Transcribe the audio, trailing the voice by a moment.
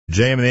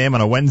JM and AM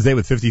on a Wednesday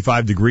with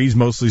 55 degrees,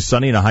 mostly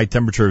sunny and a high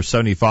temperature of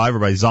 75.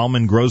 Rabbi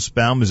Zalman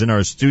Grossbaum is in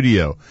our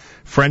studio.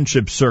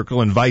 Friendship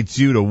Circle invites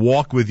you to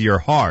walk with your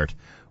heart.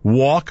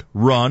 Walk,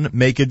 run,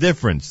 make a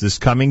difference this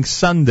coming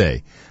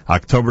Sunday,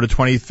 October the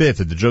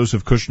 25th at the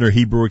Joseph Kushner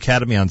Hebrew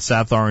Academy on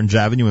South Orange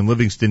Avenue in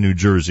Livingston, New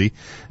Jersey.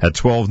 At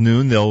 12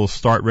 noon, they'll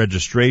start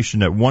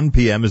registration. At 1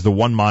 p.m. is the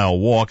 1 mile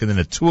walk, and then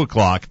at 2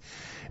 o'clock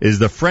is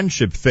the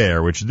Friendship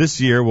Fair, which this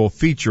year will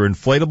feature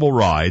inflatable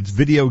rides,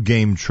 video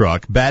game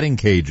truck, batting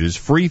cages,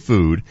 free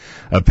food,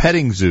 a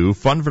petting zoo,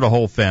 fun for the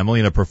whole family,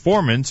 and a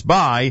performance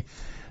by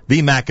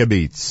the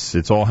Maccabeats.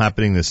 It's all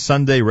happening this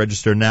Sunday.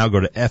 Register now.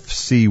 Go to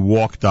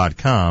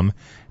fcwalk.com.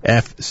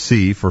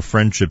 FC for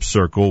Friendship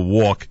Circle,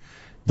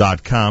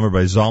 walk.com.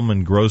 Rabbi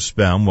Zalman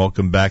Grossbaum,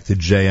 welcome back to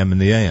JM and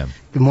the AM.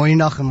 Good morning,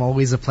 Nachum.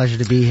 Always a pleasure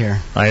to be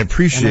here. I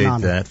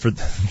appreciate that.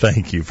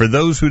 Thank you. For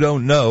those who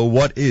don't know,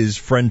 what is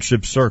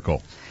Friendship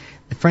Circle?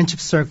 The Friendship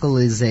Circle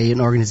is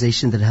an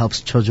organization that helps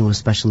children with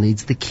special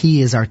needs. The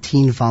key is our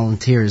teen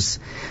volunteers.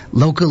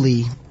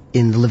 Locally,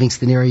 in the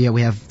Livingston area,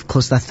 we have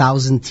close to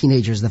 1,000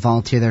 teenagers that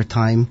volunteer their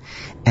time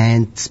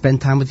and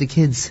spend time with the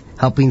kids,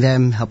 helping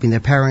them, helping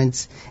their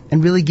parents,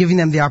 and really giving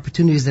them the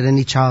opportunities that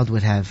any child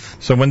would have.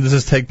 So when does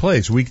this take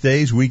place?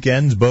 Weekdays,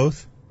 weekends,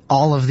 both?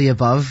 All of the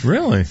above.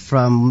 Really?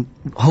 From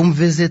home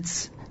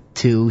visits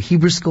to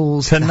Hebrew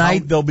schools.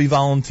 Tonight there'll be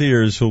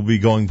volunteers who'll be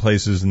going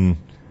places and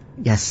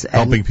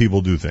helping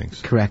people do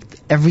things.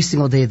 Correct. Every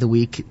single day of the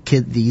week,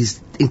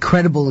 these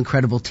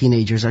incredible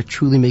teenagers are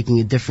truly making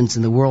a difference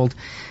in the world.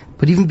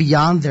 But even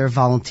beyond their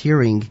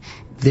volunteering,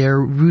 they're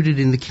rooted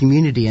in the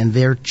community and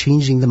they're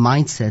changing the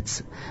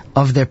mindsets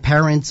of their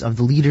parents, of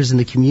the leaders in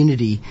the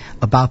community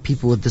about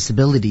people with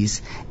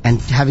disabilities and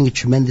having a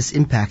tremendous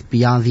impact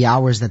beyond the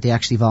hours that they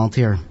actually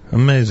volunteer.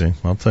 Amazing.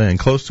 I'll tell you. And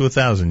close to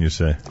 1,000, you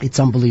say. It's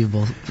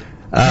unbelievable.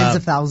 Tens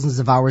of thousands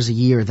of hours a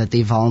year that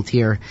they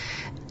volunteer.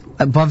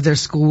 Above their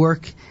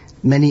schoolwork,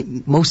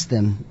 most of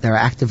them that are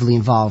actively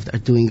involved are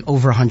doing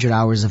over 100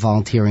 hours of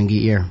volunteering a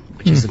year,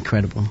 which is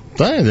incredible.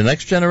 Dang, the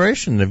next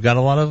generation, they've got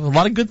a lot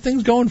of good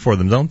things going for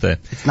them, don't they?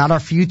 It's not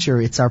our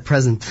future, it's our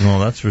present. Well,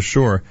 that's for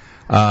sure.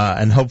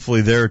 And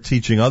hopefully they're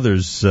teaching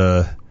others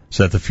so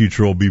that the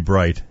future will be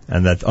bright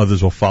and that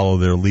others will follow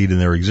their lead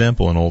and their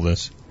example in all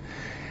this.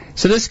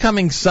 So this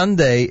coming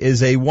Sunday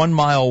is a 1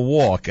 mile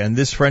walk, and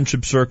this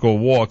Friendship Circle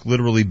walk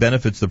literally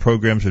benefits the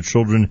programs for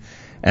children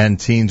and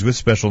teens with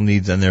special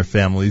needs and their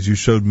families. You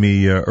showed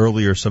me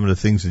earlier some of the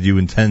things that you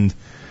intend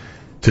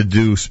to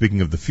do,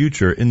 speaking of the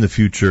future, in the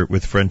future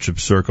with Friendship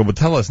Circle. But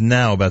tell us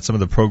now about some of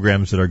the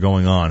programs that are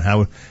going on.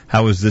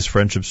 How is this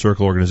Friendship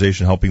Circle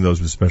organization helping those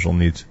with special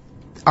needs?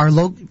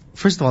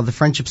 First of all, the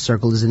Friendship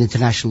Circle is an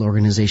international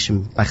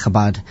organization by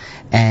Chabad,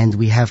 and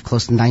we have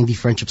close to 90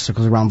 Friendship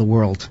Circles around the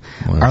world.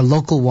 Wow. Our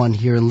local one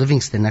here in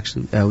Livingston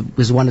actually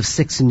was one of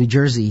 6 in New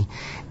Jersey,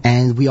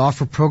 and we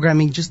offer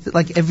programming just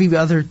like every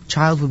other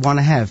child would want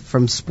to have,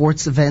 from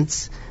sports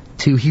events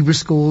to Hebrew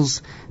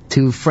schools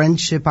to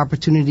friendship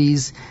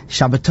opportunities,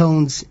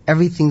 Shabbatons,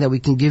 everything that we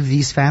can give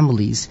these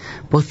families,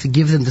 both to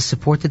give them the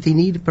support that they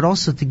need, but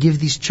also to give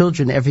these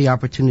children every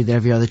opportunity that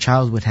every other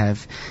child would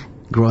have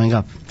growing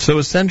up. So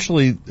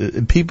essentially,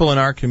 people in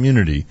our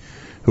community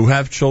who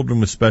have children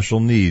with special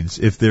needs,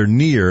 if they're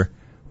near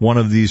one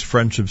of these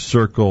Friendship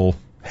Circle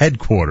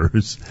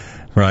headquarters,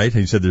 right?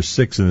 You said there's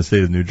 6 in the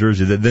state of New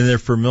Jersey, then they're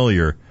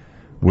familiar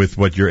with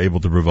what you're able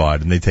to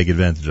provide and they take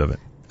advantage of it.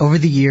 Over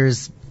the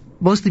years,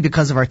 mostly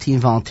because of our teen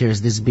volunteers,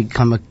 there's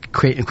become an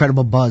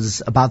incredible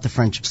buzz about the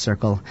Friendship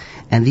Circle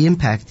and the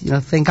impact.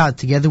 Thank God,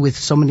 together with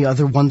so many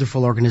other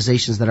wonderful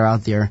organizations that are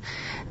out there,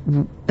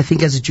 I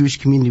think as a Jewish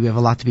community we have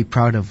a lot to be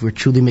proud of. We're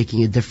truly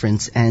making a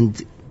difference and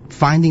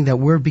finding that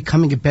we're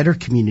becoming a better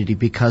community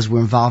because we're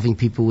involving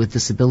people with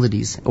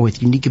disabilities or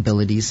with unique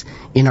abilities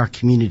in our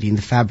community, in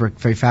the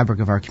very fabric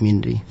of our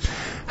community.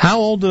 How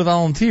old are the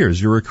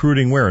volunteers? You're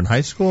recruiting where, in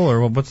high school,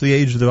 or what's the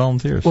age of the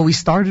volunteers? Well, we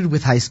started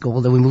with high school,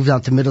 then we moved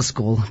on to middle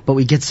school, but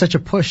we get such a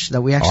push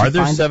that we actually Are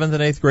there 7th and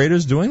 8th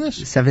graders doing this?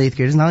 7th and 8th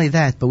graders, not only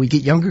that, but we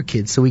get younger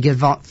kids, so we get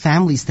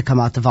families to come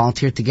out to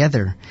volunteer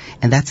together,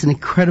 and that's an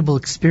incredible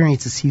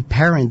experience to see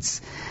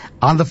parents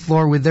on the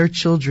floor with their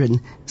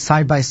children,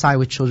 side by side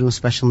with children with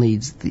special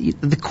needs.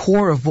 The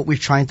core of what we're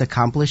trying to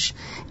accomplish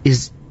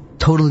is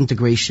total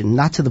integration,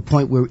 not to the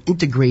point where we're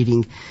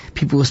integrating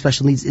people with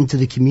special needs into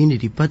the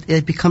community, but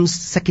it becomes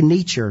second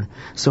nature.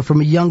 So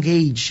from a young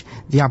age,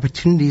 the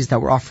opportunities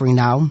that we're offering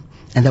now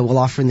and that we'll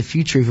offer in the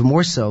future even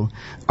more so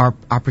are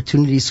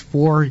opportunities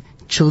for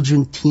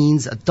children,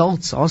 teens,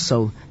 adults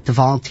also to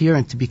volunteer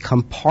and to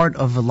become part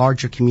of a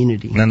larger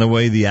community. And the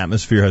way the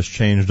atmosphere has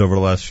changed over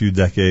the last few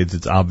decades,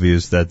 it's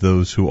obvious that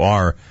those who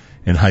are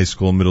in high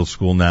school and middle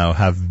school now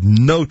have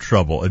no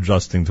trouble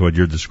adjusting to what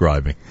you're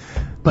describing.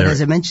 But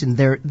as I mentioned,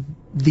 they're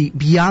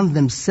beyond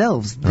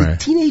themselves. The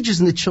teenagers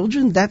and the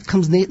children, that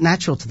comes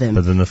natural to them.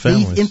 But then the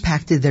families. They've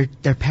impacted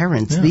their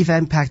parents. Yeah. They've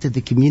impacted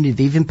the community.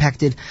 They've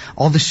impacted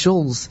all the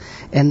shuls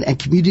and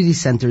community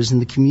centers in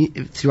the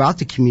throughout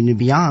the community and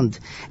beyond,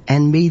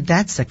 and made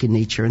that second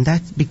nature. And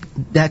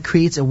that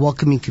creates a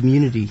welcoming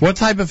community. What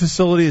type of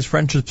facility is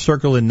Friendship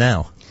Circle in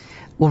now?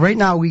 Well, right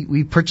now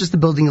we purchased the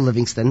building in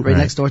Livingston, right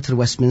next door to the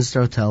Westminster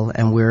Hotel,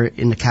 and we're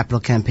in the capital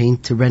campaign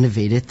to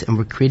renovate it, and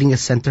we're creating a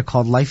center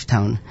called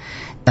Lifetown.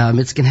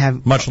 It's going to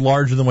have... Much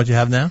larger than what you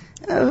have now?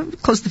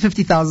 Close to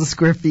 50,000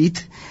 square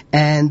feet,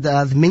 and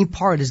the main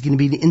part is going to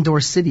be the indoor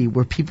city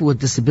where people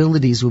with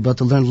disabilities will be able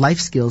to learn life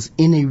skills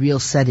in a real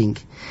setting.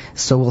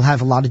 So we'll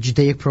have a lot of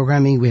Judaic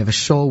programming. We have a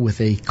show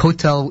with a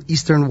Kotel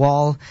Eastern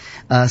Wall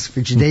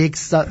for Judaic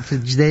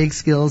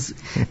skills,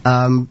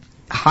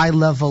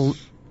 high-level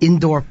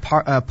indoor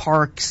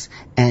parks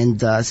and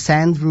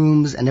sand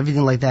rooms and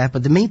everything like that.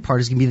 But the main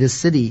part is going to be the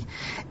city.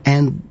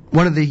 And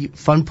one of the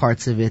fun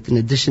parts of it, in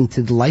addition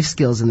to the life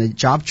skills and the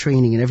job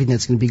training and everything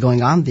that's going to be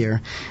going on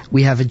there,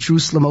 we have a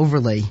Jerusalem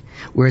overlay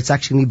where it's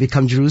actually going to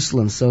become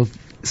Jerusalem. So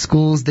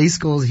schools, day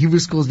schools, Hebrew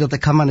schools be able to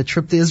come on a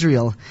trip to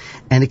Israel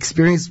and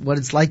experience what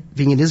it's like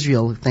being in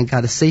Israel. Thank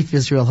God, a safe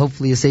Israel,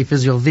 hopefully a safe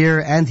Israel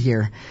there and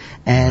here,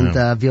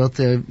 and be able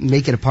to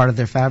make it a part of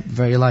their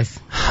very life.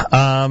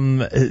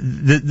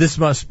 This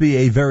must be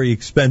a very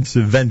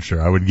expensive venture,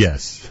 I would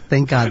guess.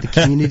 Thank God, the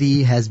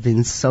community has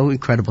been so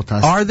incredible to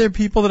us. Are there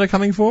people that are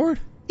coming forward?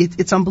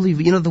 It's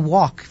unbelievable. You know, the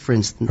walk, for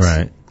instance.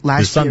 Right.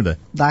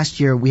 Last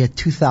year we had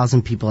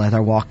 2,000 people at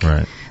our walk.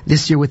 Right.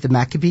 This year with the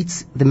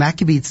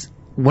Maccabees,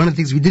 one of the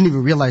things we didn't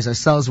even realize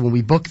ourselves when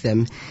we booked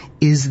them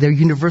is their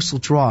universal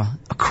draw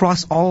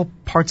across all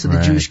parts of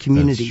the Jewish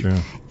community.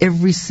 That's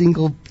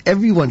true.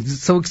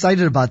 Everyone's so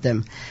excited about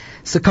them.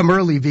 So come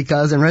early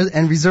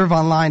and reserve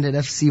online at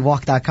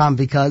fcwalk.com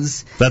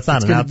because that's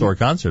not an outdoor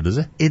concert, is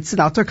it? It's an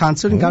outdoor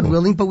concert, and God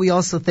willing, but we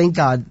also thank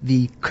God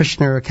the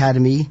Kushner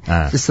Academy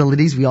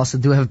facilities. We also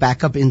do have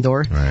backup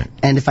indoor. Right.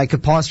 And if I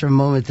could pause for a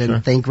moment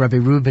and thank Rabbi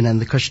Rubin and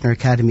the Kushner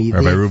Academy.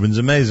 Rabbi Rubin's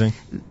amazing.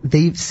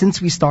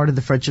 Since we started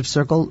the Friendship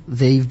Circle,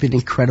 they've been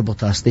incredible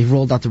to us. They've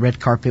rolled out the red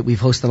carpet.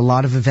 We've hosted a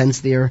lot of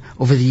events there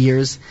over the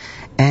years,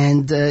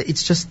 and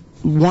it's just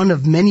one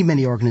of many,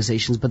 many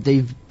organizations, but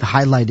they've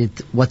highlighted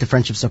what the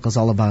Friendship Circle is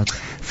all about.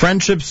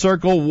 Friendship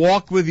Circle,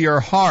 walk with your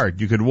heart.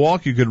 You could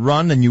walk, you could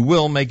run, and you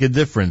will make a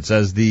difference,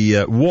 as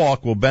the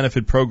walk will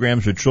benefit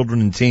programs for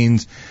children and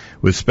teens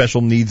with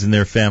special needs in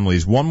their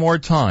families. One more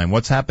time,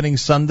 what's happening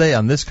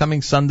on this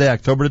coming Sunday,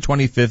 October the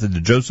 25th, at the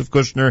Joseph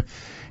Kushner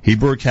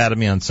Hebrew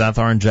Academy on South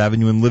Orange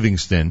Avenue in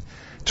Livingston.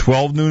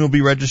 12 noon will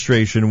be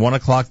registration, 1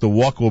 o'clock the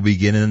walk will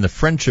begin, and then the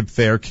Friendship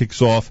Fair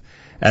kicks off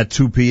at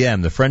 2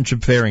 p.m. The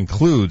Friendship Fair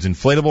includes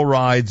inflatable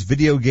rides,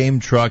 video game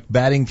truck,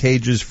 batting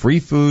cages, free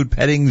food,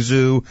 petting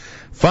zoo,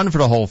 fun for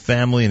the whole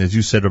family, and as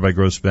you said, Rabbi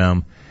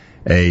Grossbaum,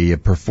 a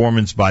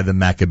performance by the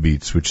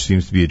Maccabees, which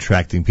seems to be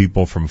attracting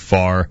people from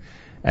far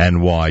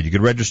and wide. You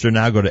can register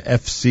now. Go to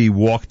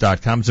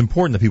fcwalk.com. It's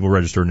important that people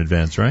register in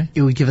advance, right?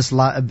 It would give us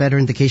a better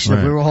indication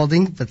of where we're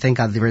holding, but thank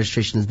God the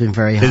registration has been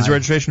very high. Is the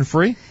registration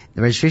free?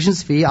 The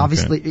registration's free.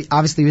 Obviously,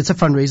 it's a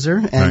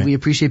fundraiser, and we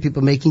appreciate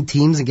people making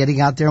teams and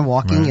getting out there and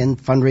walking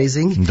and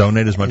fundraising. And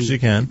donate as much as you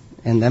can.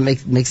 And that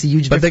makes a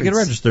huge difference. But they can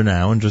register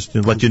now and just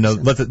let you know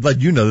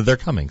that they're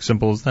coming.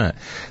 Simple as that.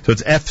 So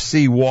it's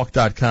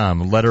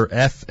fcwalk.com. Letter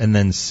F and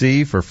then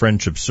C for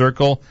Friendship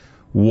Circle.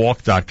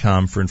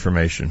 Walk.com for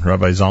information.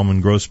 Rabbi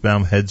Zalman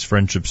Grossbaum heads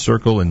Friendship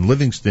Circle in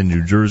Livingston,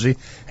 New Jersey.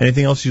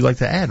 Anything else you'd like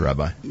to add,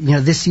 Rabbi? You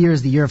know, this year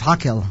is the year of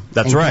Hakel.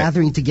 That's right.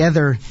 Gathering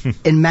together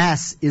in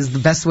mass is the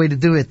best way to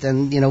do it.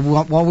 And, you know,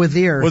 while we're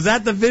there. Was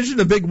that the vision,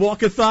 a big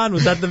walkathon?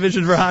 Was that the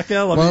vision for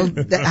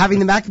Hakel? Having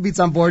the Maccabees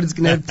on board is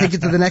going to take it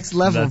to the next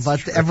level.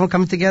 But true. Everyone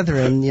coming together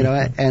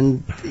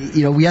and,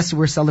 yes,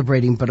 we're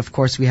celebrating, but of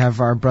course we have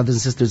our brothers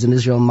and sisters in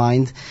Israel in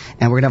mind.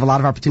 And we're going to have a lot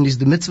of opportunities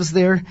to do mitzvahs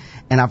there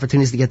and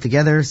opportunities to get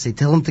together, say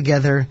Tehillim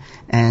together,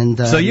 and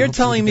so you're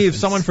telling me if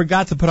someone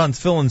forgot to put on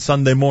tefillin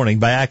Sunday morning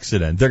by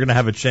accident, they're going to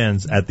have a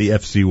chance at the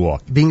FC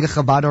Walk. Being a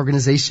Chabad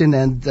organization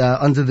and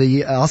under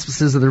the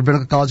auspices of the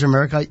Rabbinical College of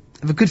America, I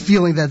have a good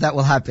feeling that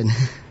will happen.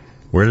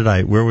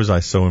 Where was I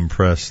so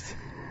impressed?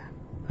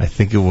 I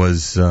think it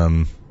was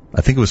Chol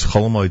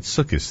Hamoed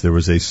Sukkos. There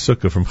was a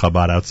sukkah from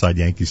Chabad outside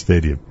Yankee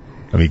Stadium.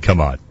 I mean, come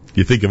on.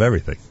 You think of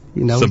everything.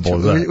 Simple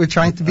as that. We're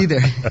trying to be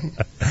there.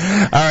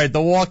 All right,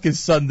 the walk is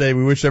Sunday.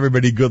 We wish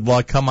everybody good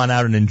luck. Come on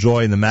out and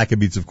enjoy. And the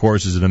Maccabees, of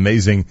course, is an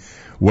amazing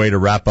way to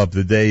wrap up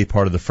the day,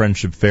 part of the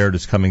Friendship Fair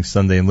that's coming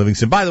Sunday in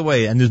Livingston. By the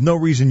way, and there's no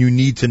reason you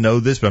need to know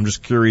this, but I'm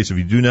just curious if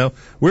you do know,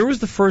 where was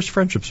the first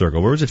Friendship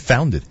Circle? Where was it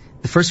founded?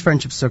 The first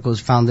Friendship Circle was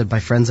founded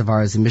by friends of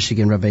ours in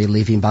Michigan, Rabbi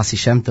Levi and Basi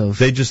Shem Tov.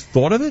 They just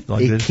thought of it?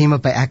 It came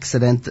up by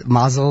accident,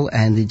 mazel,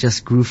 and it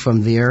just grew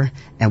from there.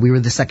 And we were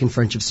the second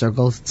Friendship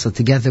Circle. So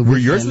together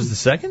with yours was the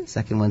second?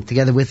 Second one.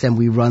 Together with them,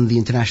 we run the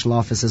international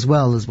office as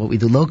well as what we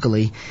do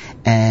locally.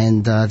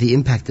 And the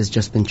impact has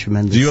just been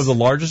tremendous. Do you have the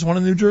largest one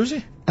in New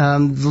Jersey?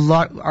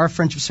 Our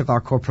Friendship Circle,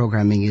 our core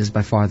programming is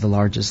by far the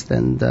largest,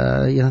 and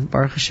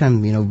Baruch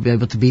Hashem, be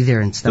able to be there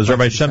and step. Does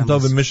Rabbi Shem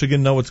Tov in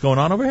Michigan know what's going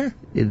on over here?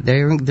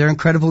 They're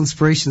incredible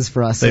inspirations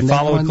for us. They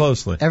follow it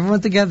closely.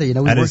 Everyone together, we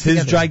work is his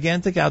together.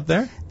 gigantic out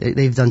there?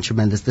 They've done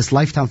tremendous. This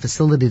Lifetown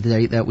facility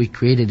that we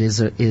created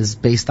is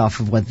based off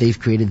of what they've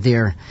created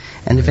there.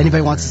 And if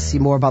anybody wants to see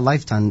more about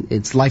Lifetown,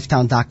 it's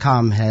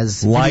lifetown.com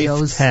has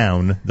videos.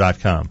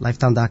 Lifetown.com.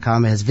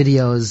 Lifetown.com has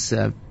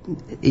videos,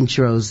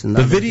 intros, and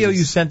the video things.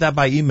 You sent out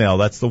by email,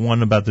 that's the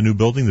one about the new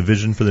building, the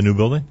vision for the new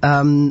building?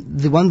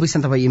 The one we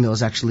sent out by email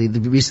is actually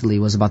recently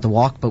was about the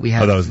walk, but we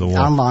have that was the walk.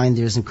 Online.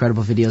 There's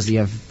incredible videos. You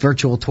have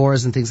virtual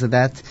tours and things like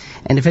that.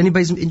 And if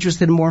anybody's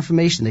interested in more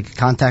information, they can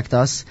contact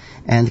us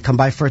and come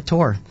by for a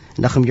tour.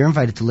 Nachum, you're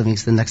invited to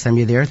Livingston next time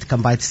you're there to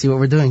come by to see what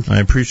we're doing. I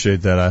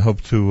appreciate that. I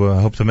hope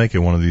to make it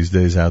one of these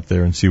days out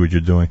there and see what you're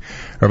doing.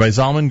 Rabbi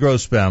Zalman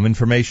Grossbaum,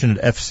 information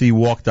at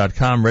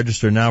fcwalk.com.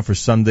 Register now for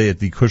Sunday at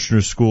the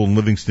Kushner School in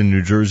Livingston,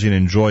 New Jersey, and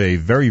enjoy a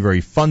very,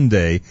 very fun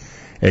day,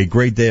 a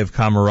great day of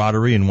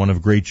camaraderie and one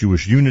of great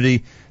Jewish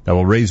unity that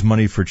will raise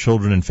money for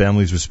children and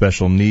families with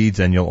special needs,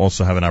 and you'll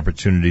also have an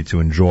opportunity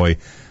to enjoy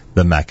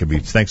the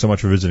Maccabees. Thanks so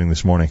much for visiting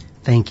this morning.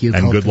 Thank you.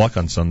 And good luck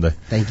on Sunday.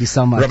 Thank you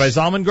so much. Rabbi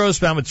Zalman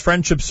Grossbaum, it's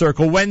Friendship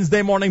Circle,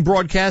 Wednesday morning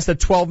broadcast at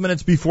 12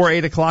 minutes before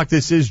 8 o'clock.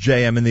 This is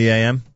JM in the AM.